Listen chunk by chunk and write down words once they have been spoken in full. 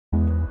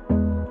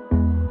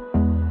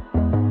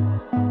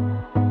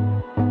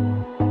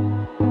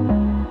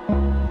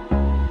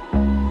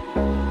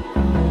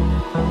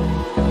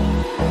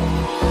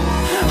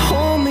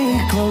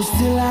close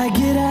till I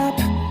get up.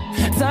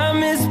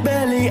 Time is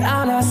barely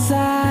on our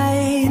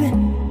side.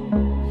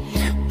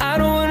 I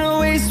don't wanna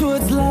waste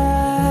what's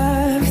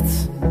left.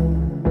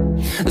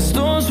 The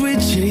storms we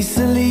chase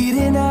are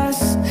leading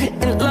us,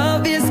 and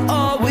love is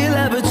all we'll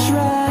ever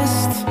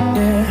trust.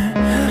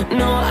 Yeah,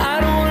 no, I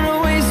don't wanna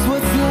waste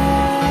what's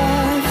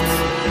left.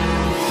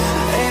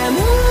 And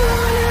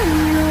on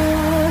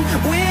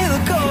we'll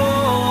go,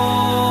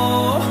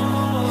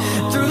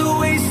 through the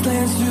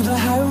wastelands, through the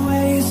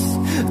highways,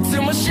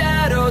 till my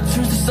shadow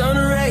turns to sun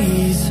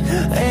rays.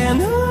 And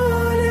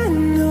on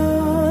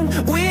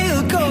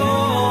we'll go,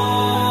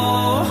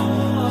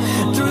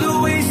 through the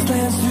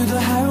wastelands, through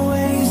the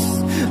highways,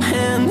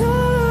 and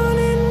on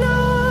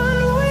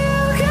we'll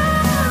go.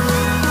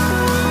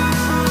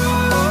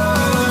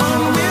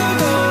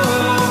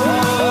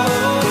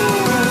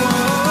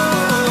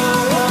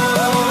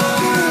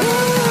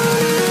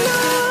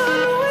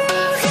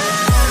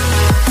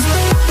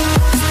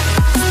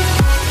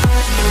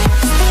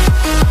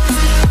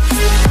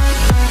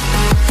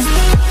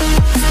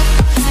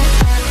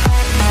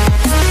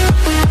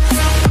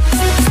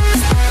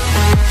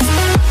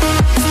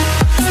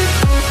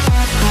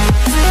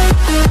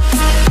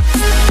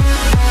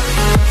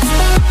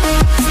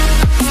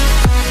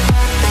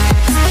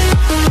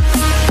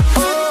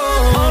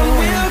 On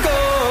we'll go.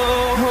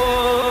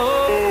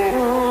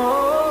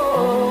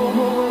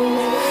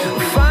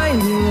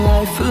 Finding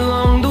life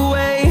along the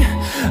way,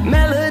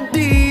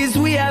 melodies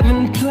we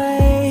haven't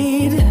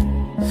played.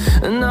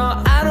 No,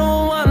 I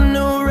don't want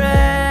no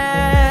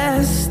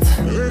rest.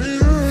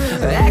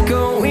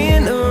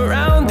 Echoing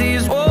around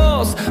these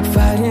walls,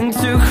 fighting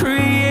to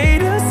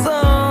create a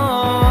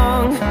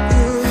song.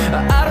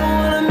 I don't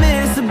wanna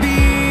miss a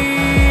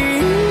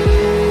beat.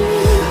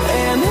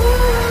 And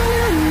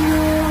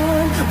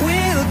on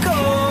we'll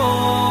go,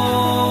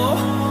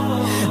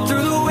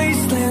 through the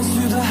wastelands,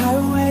 through the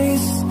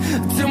highways,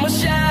 till my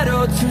shadow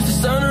turns to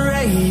sun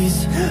rays.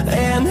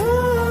 And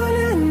on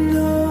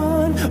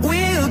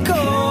we'll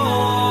go,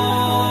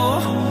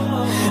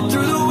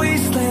 through the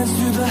wastelands,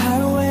 through the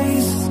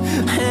highways,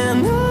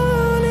 and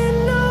on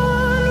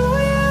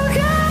we'll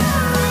go.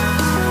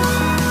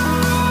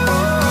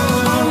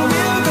 On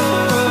we'll go.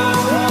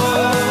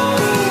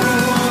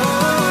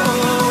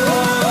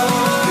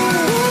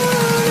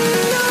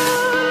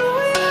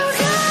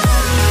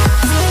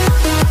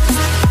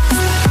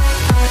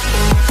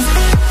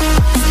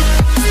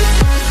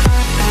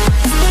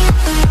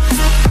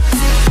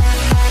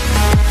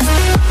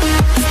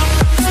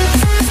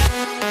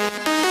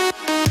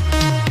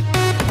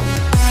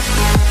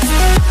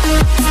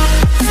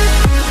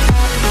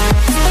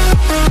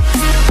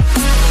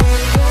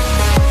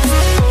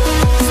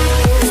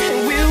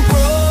 We'll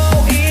grow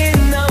in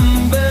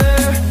number,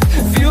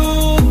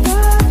 fueled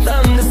by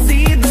them to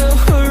see the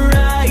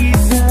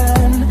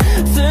horizon,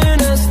 turn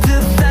us to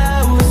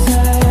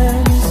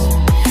thousands.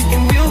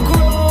 And we'll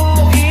grow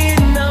in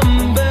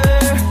number,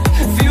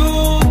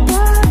 fueled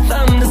by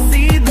them to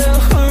see the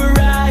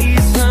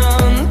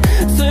horizon,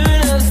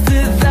 turn us to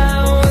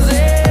thousands.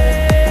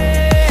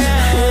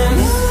 And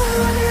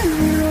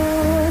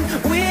on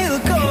we'll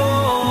go,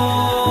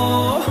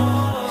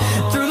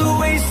 through the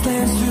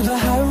wastelands, through the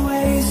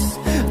highways,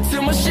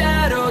 till my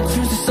shadow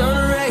turns to sun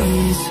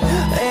rays.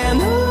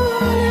 And on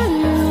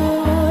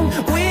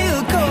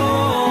we'll go,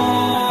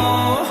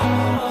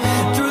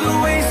 through the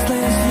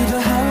wastelands, through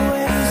the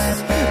highways,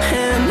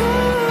 and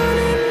on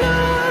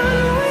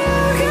we'll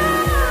go.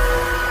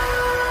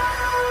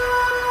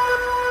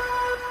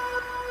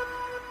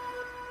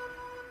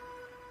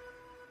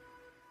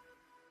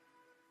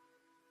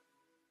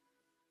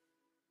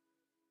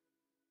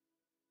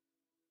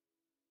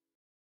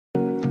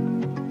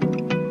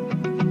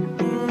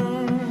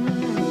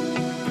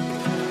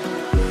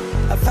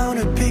 I found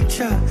a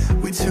picture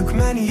we took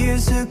many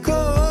years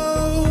ago,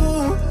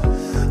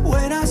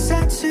 when I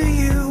said to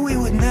you we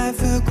would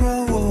never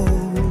grow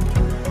old.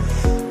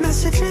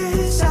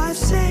 Messages I've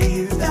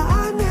saved that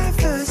I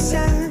never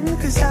send,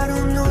 'cause I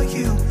don't know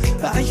you,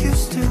 but I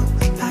used to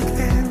back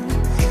then.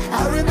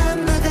 I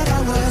remember that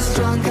I was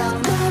drunk out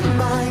my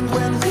mind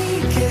when we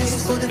kissed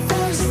for the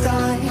first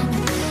time.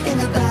 In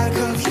the back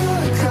of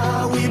your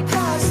car we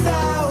passed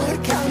out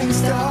counting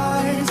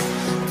stars.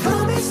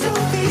 Promised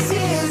all these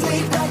years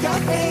we'd pack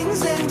our things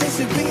and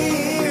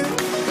disappear.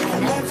 I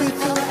never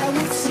thought I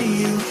would see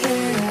you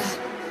here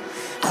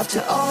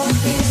after all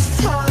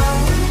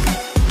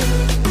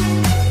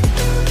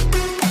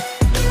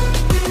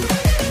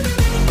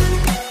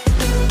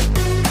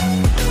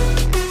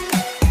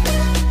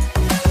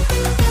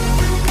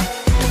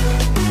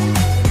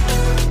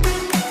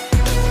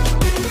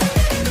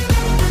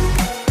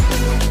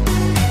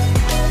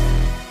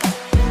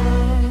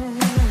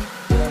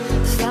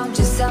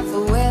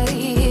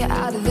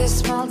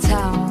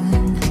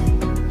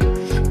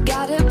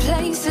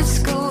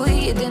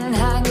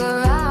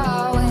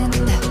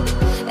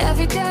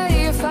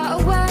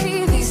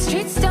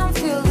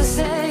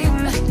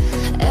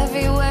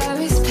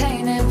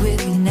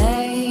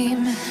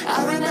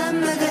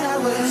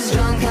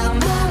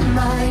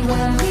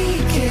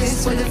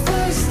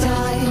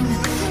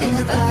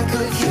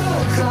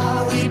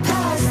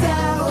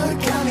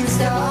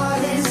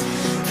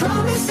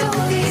Promise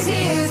all these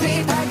years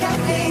we pack our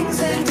things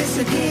and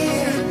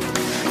disappear.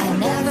 I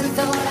never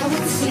thought I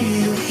would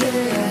see you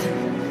here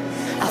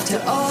after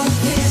all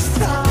this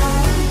time.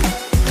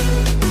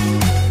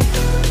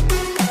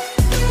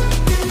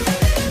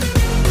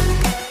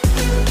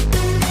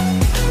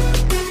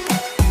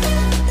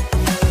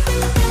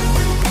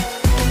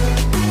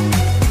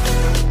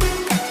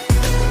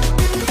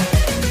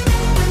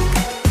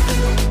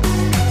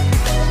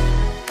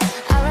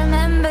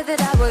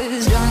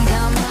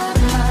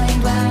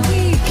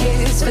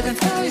 For the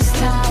first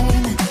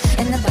time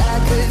in the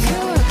back of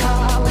your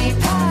car, we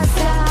passed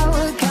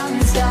out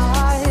gun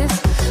stars.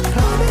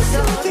 Promise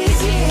all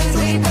these years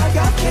we pack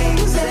our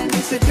things and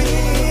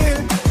disappear.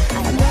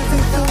 I never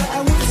thought I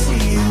would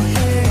see you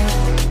here.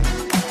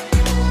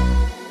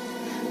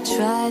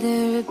 Try to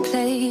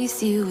replace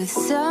you with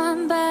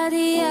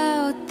somebody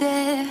out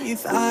there.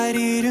 If I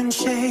didn't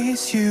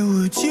chase you,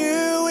 would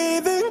you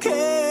even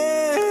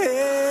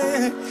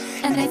care?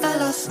 And if I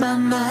lost my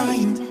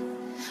mind,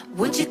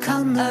 would you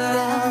come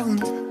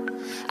around?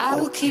 I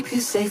will keep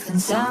you safe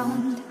and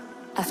sound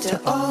after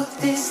all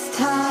this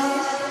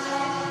time.